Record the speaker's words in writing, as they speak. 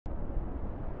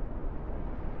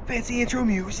Fancy intro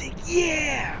music,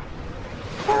 yeah!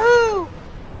 Woo!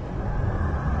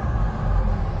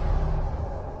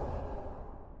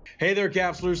 Hey there,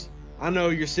 Capsulers. I know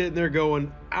you're sitting there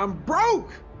going, I'm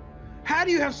broke! How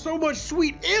do you have so much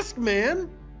sweet ISK, man?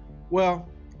 Well,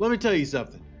 let me tell you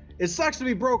something. It sucks to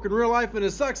be broke in real life, and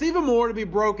it sucks even more to be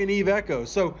broke in EvE Echo.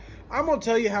 So I'm gonna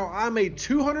tell you how I made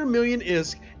 200 million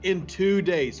ISK in 2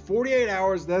 days, 48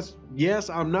 hours. Yes,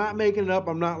 I'm not making it up.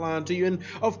 I'm not lying to you. And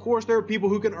of course, there are people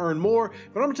who can earn more,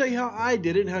 but I'm gonna tell you how I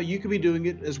did it and how you could be doing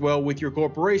it as well with your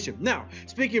corporation. Now,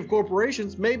 speaking of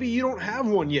corporations, maybe you don't have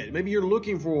one yet. Maybe you're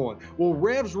looking for one. Well,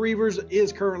 Revs Reavers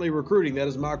is currently recruiting. That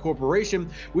is my corporation.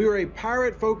 We are a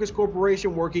pirate-focused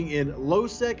corporation working in low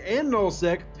sec and null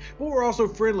sec, but we're also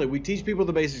friendly. We teach people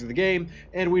the basics of the game,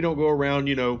 and we don't go around,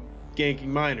 ganking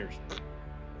miners.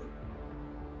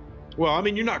 Well, I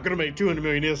mean, you're not going to make 200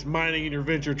 million ISK mining in your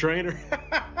venture trainer.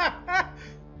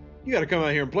 You got to come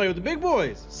out here and play with the big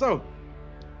boys. So,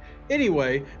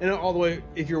 anyway, and all the way,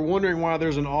 if you're wondering why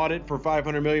there's an audit for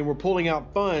 500 million, we're pulling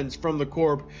out funds from the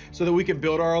corp so that we can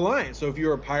build our alliance. So if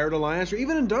you're a pirate alliance or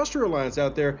even industrial alliance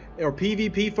out there, or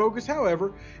PvP focused,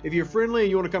 however, if you're friendly and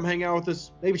you want to come hang out with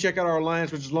us, maybe check out our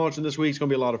alliance, which is launching this week. It's going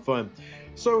to be a lot of fun.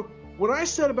 So, when I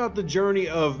said about the journey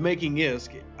of making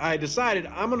ISK, I decided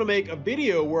I'm going to make a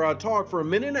video where I talk for a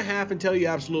minute and a half and tell you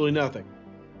absolutely nothing.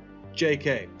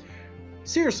 JK.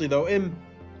 Seriously though, and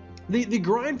the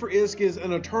grind for ISK is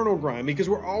an eternal grind because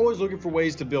we're always looking for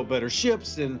ways to build better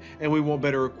ships and we want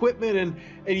better equipment.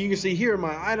 And you can see here in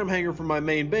my item hanger from my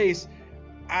main base,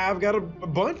 I've got a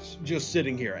bunch just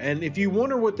sitting here. And if you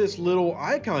wonder what this little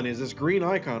icon is, this green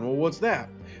icon, well, what's that?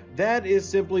 That is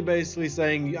simply basically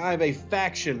saying I have a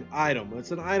faction item.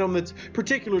 It's an item that's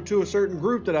particular to a certain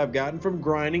group that I've gotten from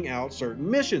grinding out certain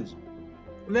missions.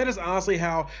 And that is honestly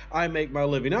how I make my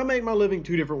living. I make my living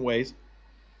 2 different ways.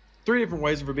 3 different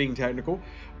ways if we're being technical.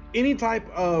 Any type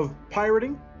of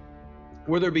pirating,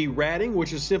 whether it be ratting,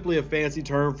 which is simply a fancy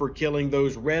term for killing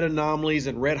those red anomalies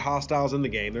and red hostiles in the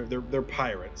game. They're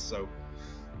pirates, so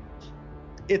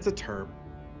it's a term.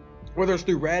 Whether it's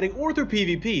through ratting or through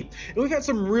PvP. And we've had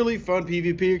some really fun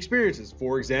PvP experiences.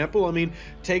 For example,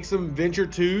 take some Venture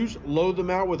 2s, load them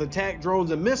out with attack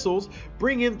drones and missiles,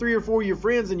 bring in 3 or 4 of your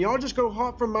friends, and y'all just go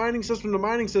hop from mining system to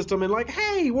mining system and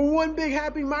hey, we're one big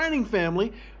happy mining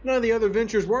family. None of the other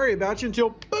Ventures worry about you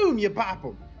until, boom, you pop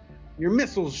them. Your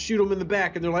missiles shoot them in the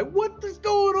back, and they're like, what is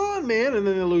going on, man? And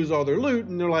then they lose all their loot,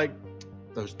 and they're like,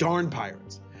 those darn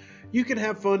pirates. You can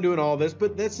have fun doing all this,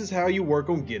 but this is how you work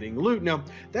on getting loot. Now,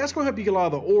 that's going to help you get a lot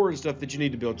of the ore and stuff that you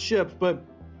need to build ships, but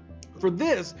for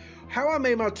this, how I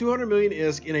made my 200 million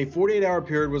ISK in a 48-hour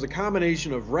period was a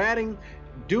combination of ratting,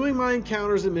 doing my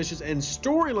encounters and missions, and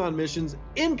storyline missions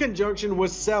in conjunction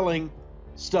with selling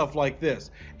stuff like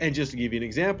this. And just to give you an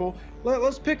example,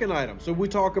 let's pick an item. So we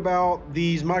talk about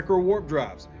these micro warp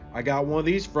drives. I got one of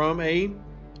these from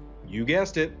you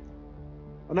guessed it,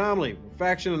 anomaly,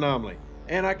 faction anomaly.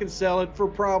 And I can sell it for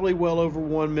probably well over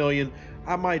 1 million.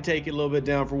 I might take it a little bit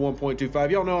down for 1.25.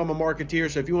 Y'all know I'm a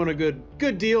marketeer, so if you want a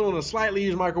good deal on a slightly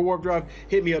used micro warp drive,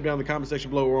 hit me up down in the comment section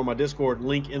below or on my Discord,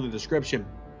 link in the description.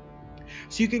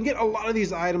 So you can get a lot of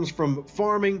these items from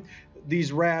farming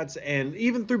these rats, and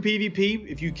even through PvP.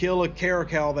 If you kill a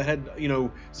caracal that had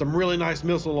some really nice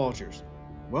missile launchers,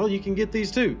 well, you can get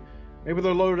these too. Maybe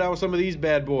they're loaded out with some of these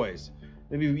bad boys.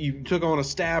 Maybe you took on a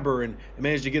stabber and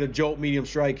managed to get a jolt medium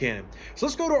strike cannon. So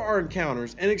let's go to our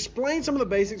encounters and explain some of the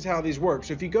basics how these work.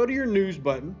 So if you go to your news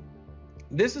button,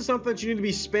 this is something that you need to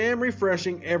be spam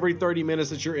refreshing every 30 minutes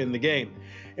that you're in the game.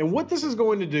 And what this is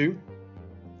going to do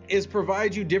is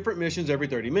provide you different missions every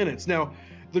 30 minutes. Now,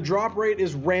 the drop rate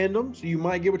is random, so you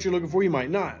might get what you're looking for, you might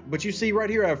not. But you see right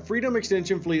here, I have Freedom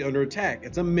Extension Fleet under attack.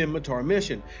 It's a Minmatar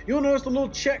mission. You'll notice the little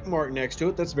check mark next to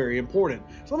it. That's very important.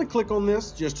 So let me click on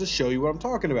this just to show you what I'm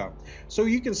talking about. So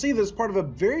you can see this is part of a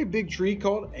very big tree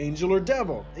called Angel or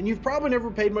Devil. And you've probably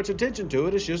never paid much attention to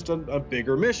it. It's just a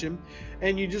bigger mission.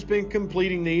 And you've just been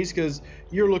completing these because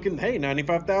you're looking, hey,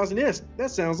 95,000 ISK.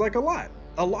 That sounds like a lot.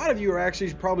 A lot of you are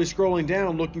actually probably scrolling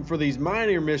down looking for these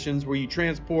minor missions where you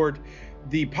transport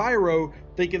the pyro,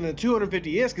 thinking that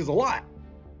 250 ISK is a lot.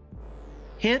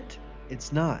 Hint,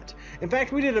 it's not. In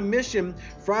fact, we did a mission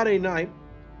Friday night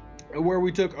where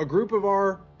we took a group of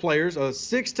our players,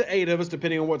 6 to 8 of us,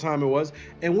 depending on what time it was,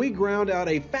 and we ground out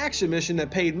a faction mission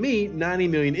that paid me 90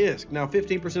 million ISK. Now,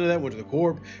 15% of that went to the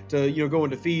corp to go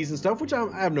into fees and stuff, which I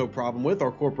have no problem with.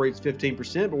 Our corp rate's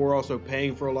 15%, but we're also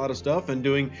paying for a lot of stuff and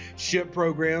doing ship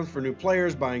programs for new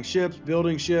players, buying ships,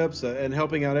 building ships, and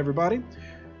helping out everybody.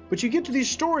 But you get to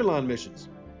these storyline missions,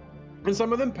 and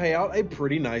some of them pay out a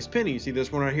pretty nice penny. You see this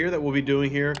one right here that we'll be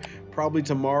doing here probably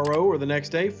tomorrow or the next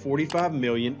day, 45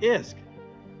 million ISK.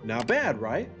 Not bad,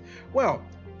 right? Well,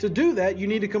 to do that, you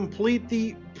need to complete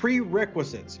the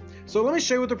prerequisites. So let me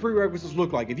show you what the prerequisites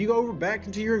look like. If you go over back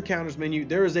into your encounters menu,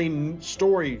 there is a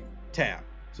story tab.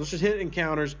 So let's just hit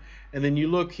encounters, and then you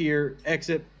look here,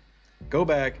 exit, go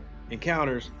back,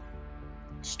 encounters,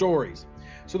 stories.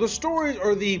 So the stories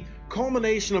are the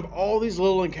culmination of all these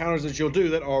little encounters that you'll do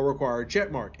that all require a check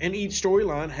mark, and each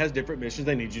storyline has different missions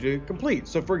they need you to complete.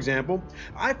 So for example,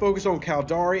 I focus on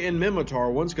Caldari and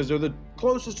Minotaur ones because they're the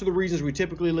closest to the regions we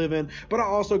typically live in, but I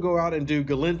also go out and do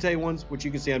Galente ones, which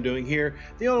you can see I'm doing here.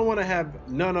 The only one I have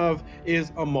none of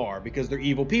is Amar, because they're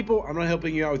evil people. I'm not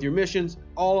helping you out with your missions.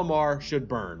 All Amar should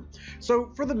burn.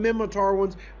 So for the Minotaur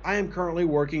ones, I am currently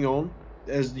working on,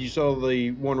 as you saw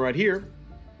the one right here,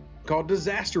 called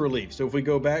Disaster Relief. So if we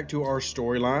go back to our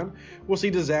storyline, we'll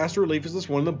see Disaster Relief is this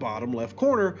one in the bottom left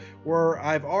corner, where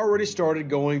I've already started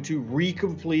going to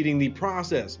recompleting the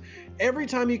process. Every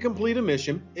time you complete a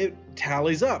mission, it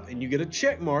tallies up and you get a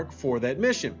check mark for that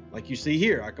mission. Like you see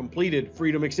here, I completed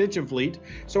Freedom Extension Fleet,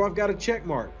 so I've got a check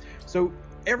mark. So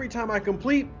every time I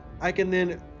complete, I can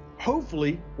then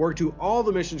hopefully work to all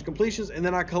the missions completions, and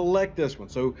then I collect this one.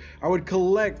 So I would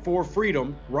collect for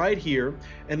Freedom right here,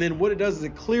 and then what it does is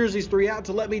it clears these 3 out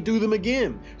to let me do them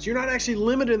again. So you're not actually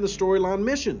limited in the storyline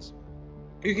missions.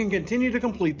 You can continue to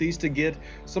complete these to get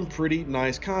some pretty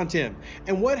nice content.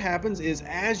 And what happens is,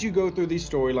 as you go through these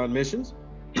storyline missions,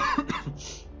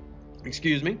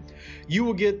 excuse me, you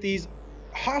will get these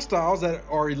hostiles that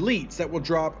are elites that will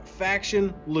drop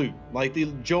faction loot. Like the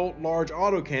Jolt large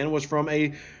autocannon was from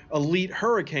a elite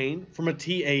hurricane from a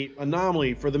T8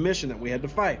 anomaly for the mission that we had to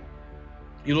fight.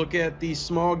 You look at the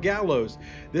small gallows.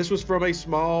 This was from a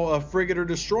small frigate or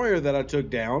destroyer that I took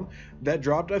down that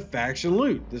dropped a faction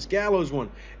loot, this gallows one.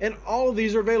 And all of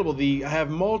these are available. I have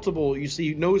multiple, you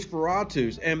see,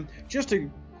 Nosferatus. And just a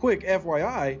quick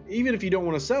FYI, even if you don't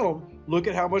want to sell them, look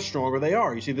at how much stronger they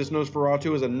are. You see this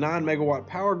Nosferatu is a 9 megawatt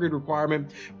power grid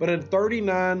requirement, but a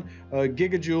 39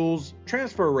 gigajoules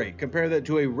transfer rate. Compare that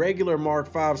to a regular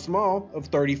Mark V small of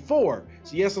 34.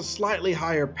 So yes, a slightly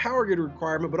higher power grid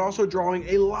requirement, but also drawing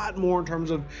a lot more in terms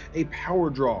of a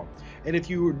power draw. And if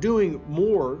you were doing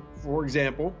more, for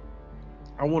example,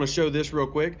 I want to show this real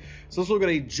quick. So let's look at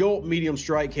a Jolt medium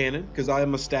strike cannon, because I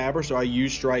am a stabber, so I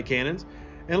use strike cannons.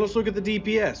 And let's look at the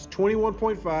DPS,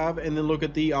 21.5, and then look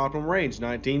at the optimum range,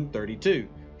 1932.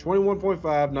 21.5,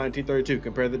 1932.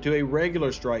 Compare that to a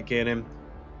regular strike cannon.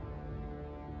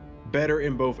 Better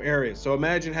in both areas. So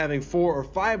imagine having 4 or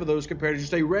 5 of those compared to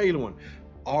just a regular one.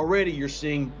 Already you're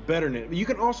seeing betterness. You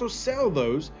can also sell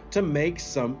those to make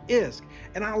some ISK.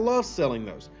 And I love selling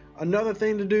those. Another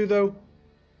thing to do though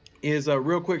is a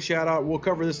real quick shout out. We'll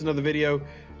cover this in another video.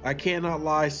 I cannot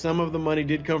lie, some of the money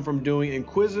did come from doing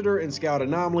Inquisitor and Scout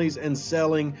anomalies and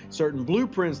selling certain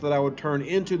blueprints that I would turn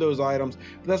into those items.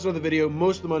 But that's another video.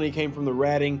 Most of the money came from the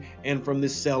ratting and from the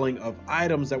selling of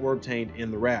items that were obtained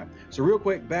in the rat. So real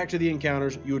quick, back to the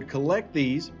encounters. You would collect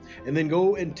these and then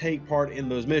go and take part in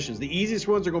those missions. The easiest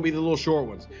ones are going to be the little short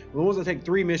ones, the ones that take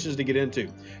 3 missions to get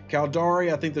into.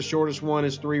 Caldari, I think the shortest one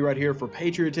is 3 right here for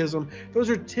patriotism. Those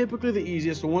are typically the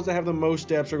easiest. The ones that have the most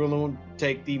steps are going to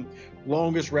take the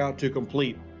longest route to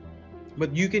complete.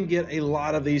 But you can get a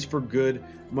lot of these for good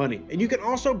money, and you can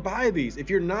also buy these. If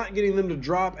you're not getting them to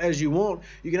drop as you want,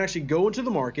 you can actually go into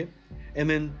the market, and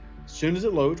then as soon as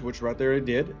it loads, which right there it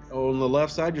did, on the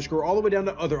left side you scroll all the way down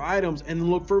to other items and then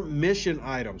look for mission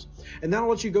items, and that'll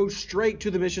let you go straight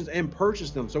to the missions and purchase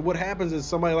them. So what happens is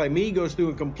somebody like me goes through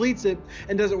and completes it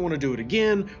and doesn't want to do it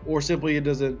again, or simply it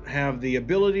doesn't have the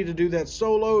ability to do that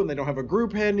solo and they don't have a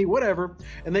group handy, whatever,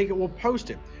 and they will post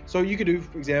it. So you could do,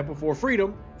 for example, for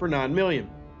Freedom for 9 million.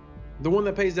 The one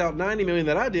that pays out 90 million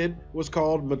that I did was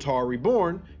called Matar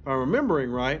Reborn, if I'm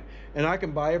remembering right, and I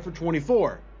can buy it for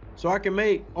 24. So I can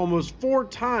make almost 4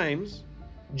 times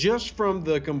just from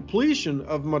the completion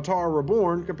of Matar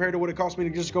Reborn compared to what it cost me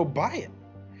to just go buy it.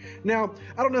 Now,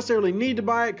 I don't necessarily need to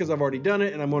buy it because I've already done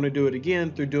it and I'm going to do it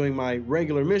again through doing my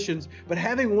regular missions, but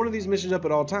having one of these missions up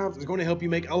at all times is going to help you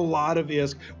make a lot of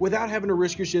ISK without having to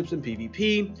risk your ships in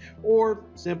PvP or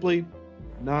simply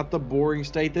not the boring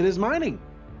state that is mining.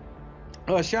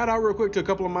 Shout out real quick to a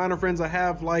couple of miner friends I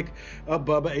have, like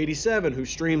Bubba87, who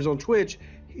streams on Twitch.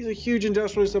 He's a huge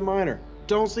industrialist and miner.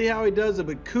 Don't see how he does it,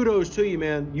 but kudos to you,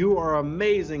 man. You are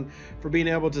amazing for being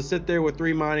able to sit there with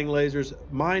 3 mining lasers,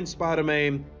 mine spot a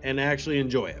main, and actually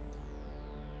enjoy it.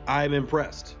 I'm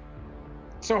impressed.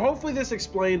 So hopefully this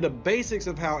explained the basics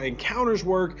of how encounters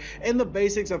work and the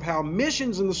basics of how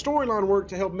missions in the storyline work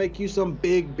to help make you some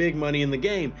big money in the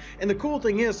game. And the cool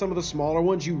thing is, some of the smaller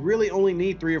ones, you really only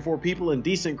need 3 or 4 people in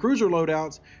decent cruiser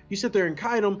loadouts. You sit there and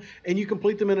kite them and you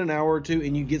complete them in an hour or 2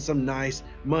 and you get some nice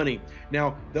money.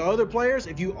 Now, the other players,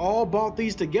 if you all bought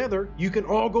these together, you can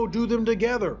all go do them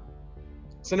together.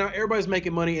 So now everybody's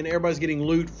making money and everybody's getting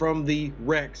loot from the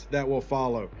wrecks that will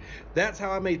follow. That's how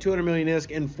I made 200 million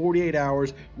ISK in 48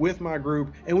 hours with my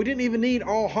group. And we didn't even need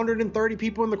all 130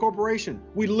 people in the corporation.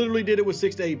 We literally did it with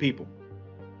 6 to 8 people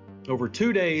over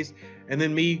 2 days, and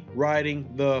then me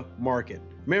riding the market.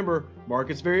 Remember,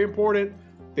 market's very important,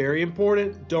 very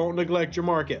important. Don't neglect your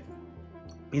market.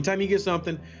 Anytime you get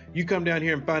something, you come down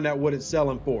here and find out what it's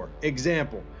selling for.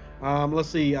 Example, let's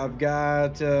see, I've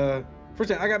got, first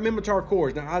thing, I got Mimitar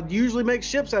cores. Now, I usually make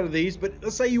ships out of these, but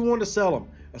let's say you want to sell them.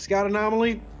 A Scout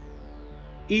Anomaly,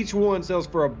 each one sells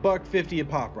for $1.50 a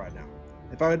pop right now.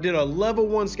 If I did a level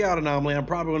 1 Scout Anomaly, I'm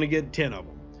probably going to get 10 of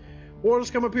them. Or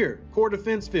let's come up here, Core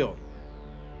Defense Field.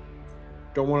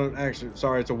 Don't want to actually,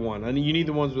 sorry, it's a 1. I mean, you need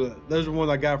the ones with, those are the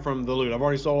ones I got from the loot. I've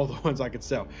already sold all the ones I could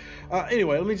sell.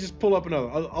 Anyway, let me just pull up another,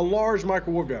 a large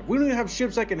micro warp drive. We don't even have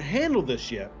ships that can handle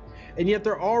this yet, and yet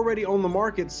they're already on the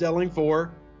market selling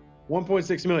for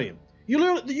 1.6 million. You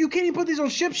can't even put these on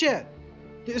ships yet.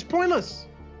 It's pointless,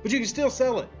 but you can still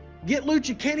sell it. Get loot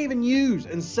you can't even use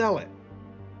and sell it.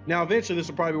 Now, eventually, this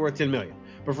will probably be worth 10 million.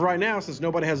 But for right now, since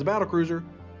nobody has a battle cruiser,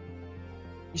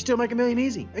 you still make $1 million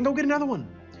easy and go get another one.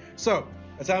 So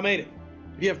that's how I made it.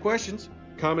 If you have questions,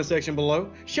 comment section below.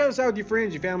 Share this out with your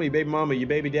friends, your family, your baby mama, your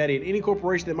baby daddy, and any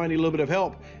corporation that might need a little bit of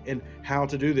help in how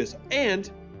to do this. And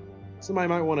somebody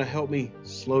might want to help me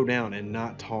slow down and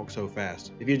not talk so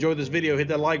fast. If you enjoyed this video, hit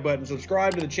that like button,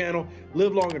 subscribe to the channel,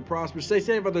 live long and prosper, stay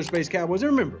safe out there, Space Cowboys,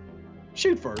 and remember,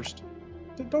 shoot first.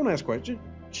 Don't ask questions,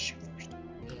 shoot first.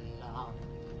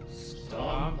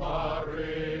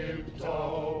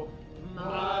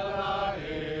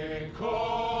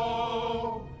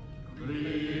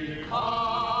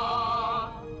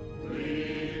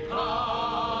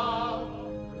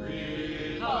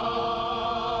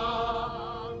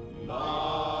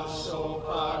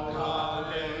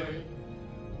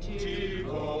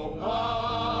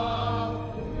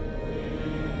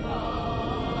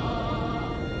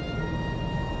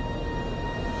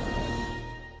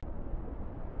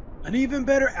 An even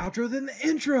better outro than the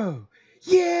intro.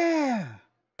 Yeah!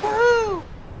 Woo!